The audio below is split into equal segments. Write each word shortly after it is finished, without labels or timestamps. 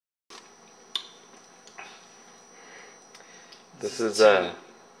This is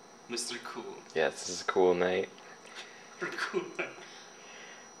Mr. Cool. Yes, this is a cool night. Cool night.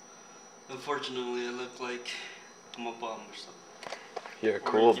 Unfortunately, I look like I'm a bum or something. You're a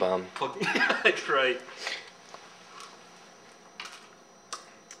cool bum. That's right.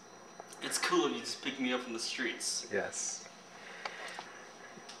 It's cool if you just pick me up from the streets. Yes.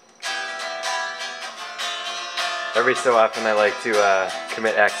 Every so often I like to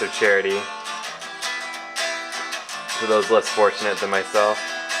commit acts of charity for those less fortunate than myself.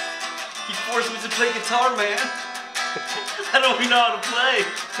 He forced me to play guitar, man. I don't even know how to play.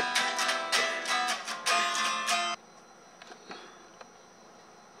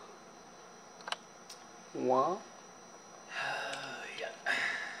 What? Yeah.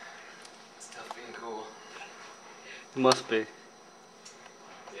 It's tough being cool. It must be.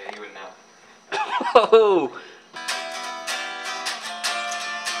 Yeah, you would know. Oh!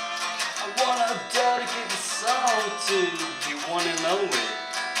 I wanna dedicate the song to the one and only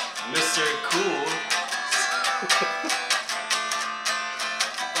Mr. Cool.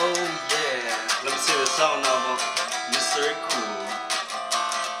 Oh yeah. Let me sing the song now, Mr. Cool.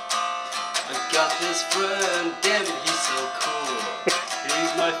 I got this friend, damn it, he's so cool.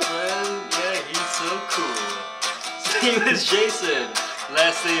 He's my friend, yeah, he's so cool. His name is Jason,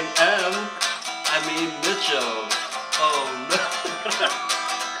 last name Mitchell. Oh no.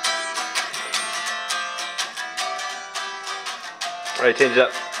 Alright, change it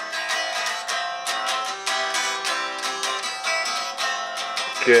up.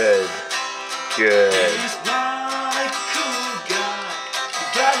 Good. Good. He's my cool guy, the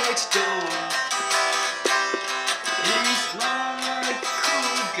guy next door. He's my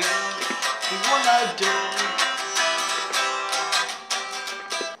cool guy, the one I adore.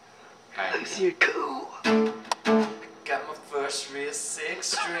 Hi. You're cool. Got my first real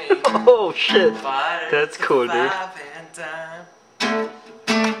 6-string. Oh shit. That's cool, dude.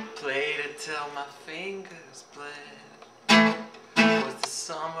 Played it till my fingers bled. It was the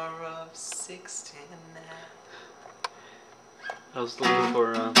summer of 69. I was looking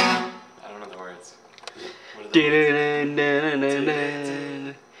for I don't know the words. What are the words?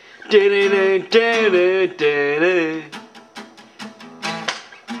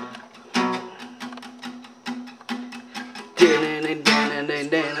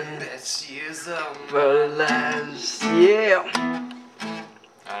 Best years of our lives. Yeah.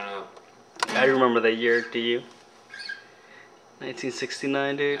 I don't know. I remember that year, do you?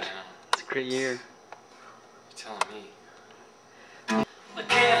 1969, dude. I know. It's a great year. You're telling me. I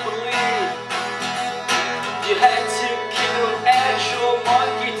can't believe you had to kill an actual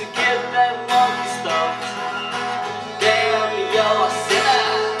monkey to get that monkey stopped. Damn, you're a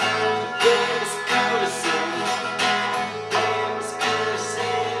sinner. Damn, it's cool to sing. Damn, it's cool to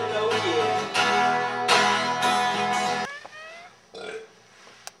sing, oh yeah.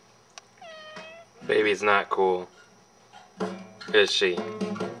 Baby's not cool. Is she?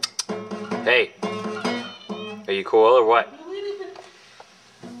 Hey. Are you cool or what?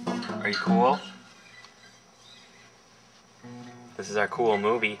 Are you cool? This is our cool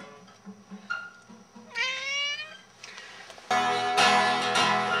movie.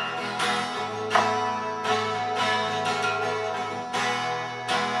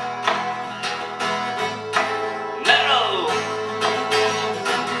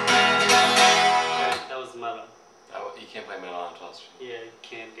 You can't play metal on 12th Street. Yeah, you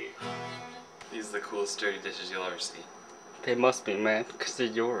can't do. These are the coolest dirty dishes you'll ever see. They must be, man, because they're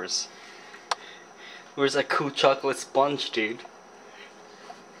yours. Where's that cool chocolate sponge, dude?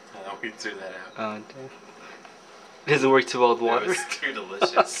 I know we threw that out. Oh, damn. It doesn't work too well with water? It was too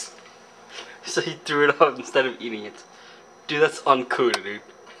delicious. So he threw it out instead of eating it. Dude, that's uncool, dude.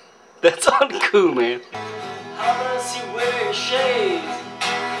 That's uncool, man. How does he wear shades?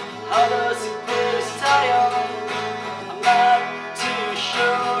 How does he put his tie on? I'm not too sure,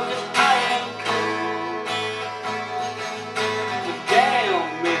 cause I ain't cool. But damn,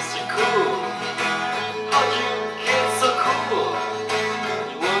 Mr. Cool, how'd you get so cool?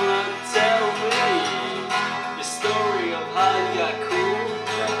 You wanna tell me the story of how you got cool?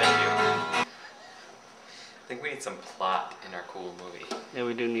 Yeah, thank you. I think we need some plot in our cool movie. Yeah,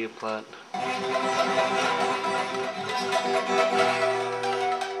 we do need a plot.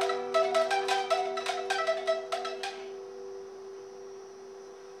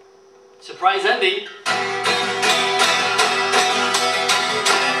 Surprise ending!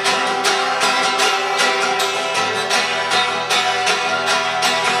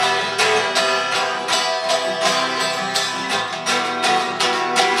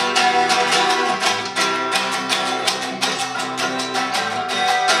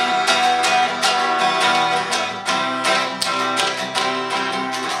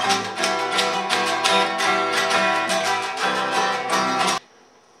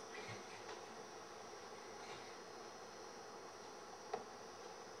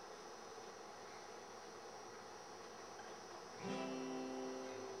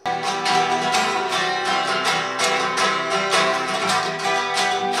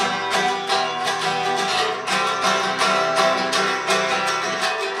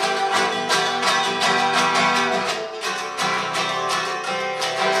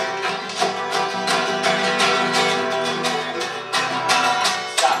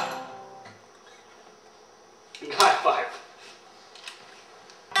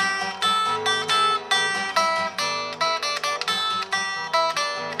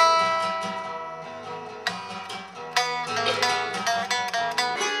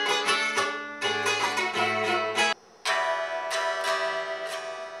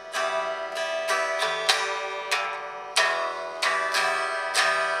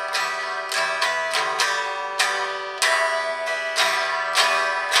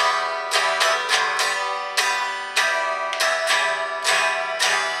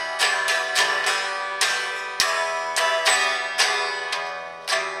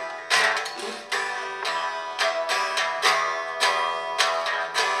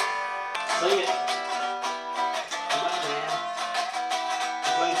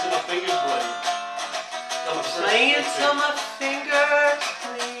 fingers bloody. Playing till my fingers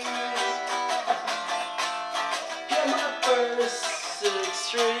bleed. Get my first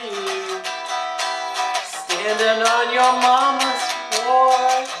 6-string. Standing on your mama's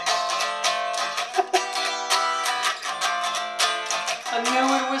porch. I knew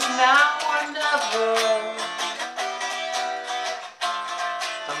it was now or never.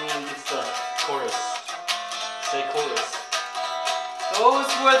 I mean, it's the chorus. Say chorus.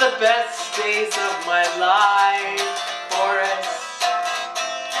 Those were the best days of my life. Chorus.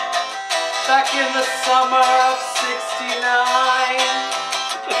 Back in the summer of '69.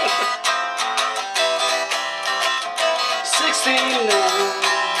 69.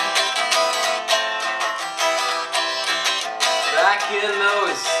 Back in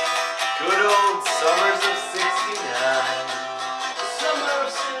those good old summers of '69. Summer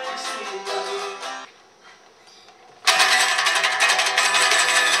of 69.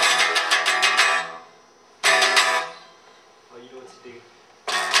 Oh, you know what to do.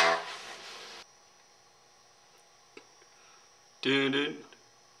 Doo-doo.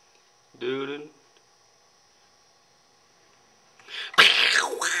 Doo-doo.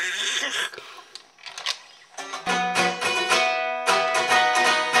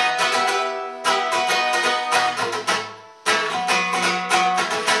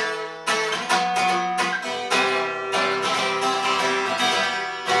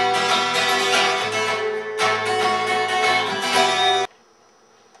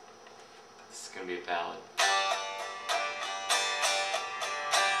 This is gonna be a ballad.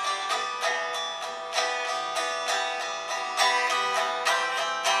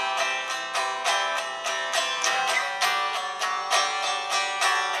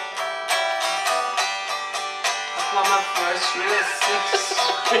 On my first real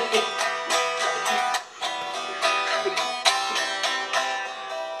 6-string.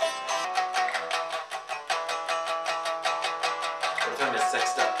 What if I'm a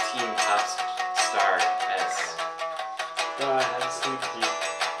sexed up teen pop star as? No, I had to sleep with you.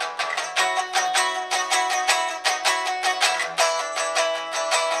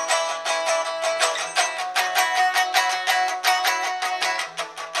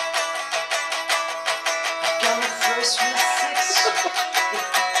 Got my first real 6-string.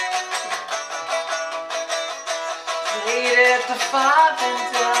 Played at the 5 and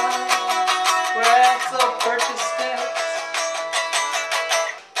dime, where I also purchased it.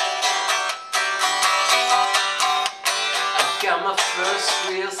 Got my first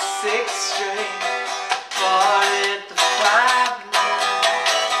real 6-string, bought at the 5 and dime.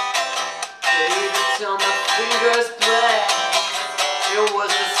 Played it till my fingers bled. It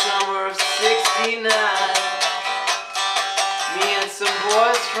was the summer of '69. Me and some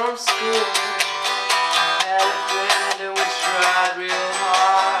boys from school had a band and we tried real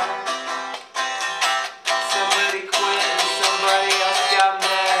hard. Somebody quit and somebody else got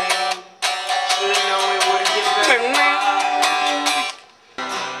married. Should've known we wouldn't get very far.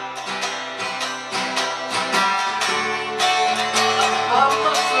 I'm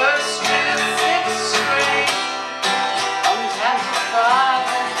my first real 6-string. I'm at the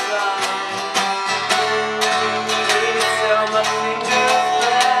 5 and dime. Played it till my fingers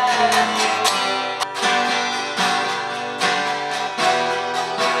bled.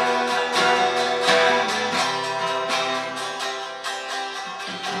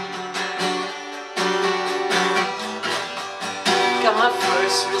 Got my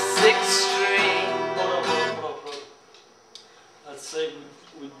first real 6-string. Hold on. Let's say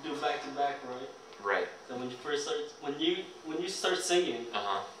we do back to back, right? Right. Then when you first start, when you start singing,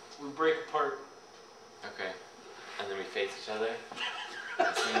 we break apart. Okay. And then we face each other. I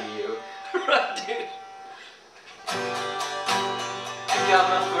sing to you. Right, dude. I got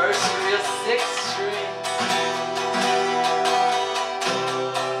my first real 6-string.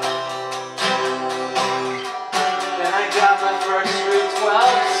 Then I got my first real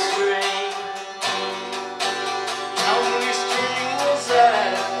 12-string. How many strings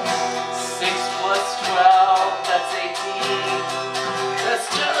that? 6 plus 12, that's 18. That's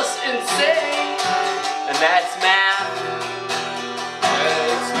just insane. And that's math.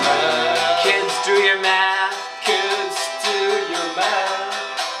 That's math. Kids, do your math. Kids, do your math.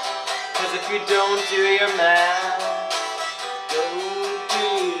 'Cause if you don't do your math, Don't do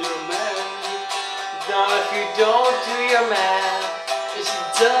your math. no, if you don't do your math, If you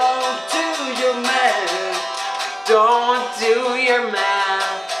don't do your math, don't do your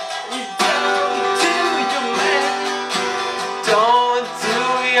math, you don't do your math. don't do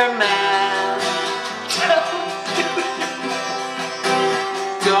your math, Don't do your math.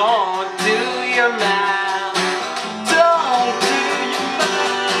 don't do your math, Don't do your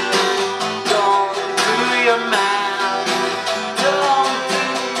math.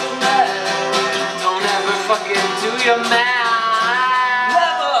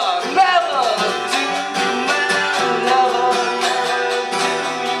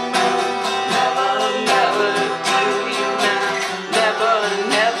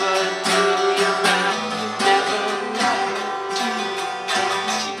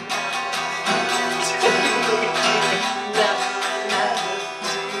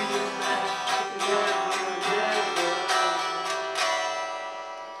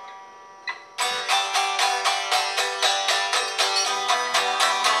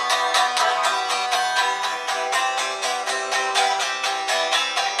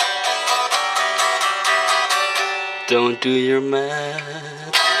 Don't do your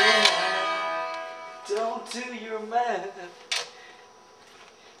math. Don't do your math.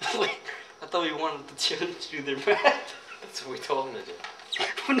 Wait, I thought we wanted the children to do their math. That's what we told them to do.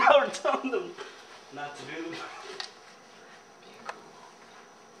 But now we're telling them not to do the math.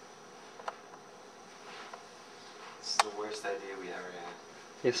 This is the worst idea we ever had.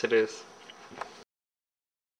 Yes, it is.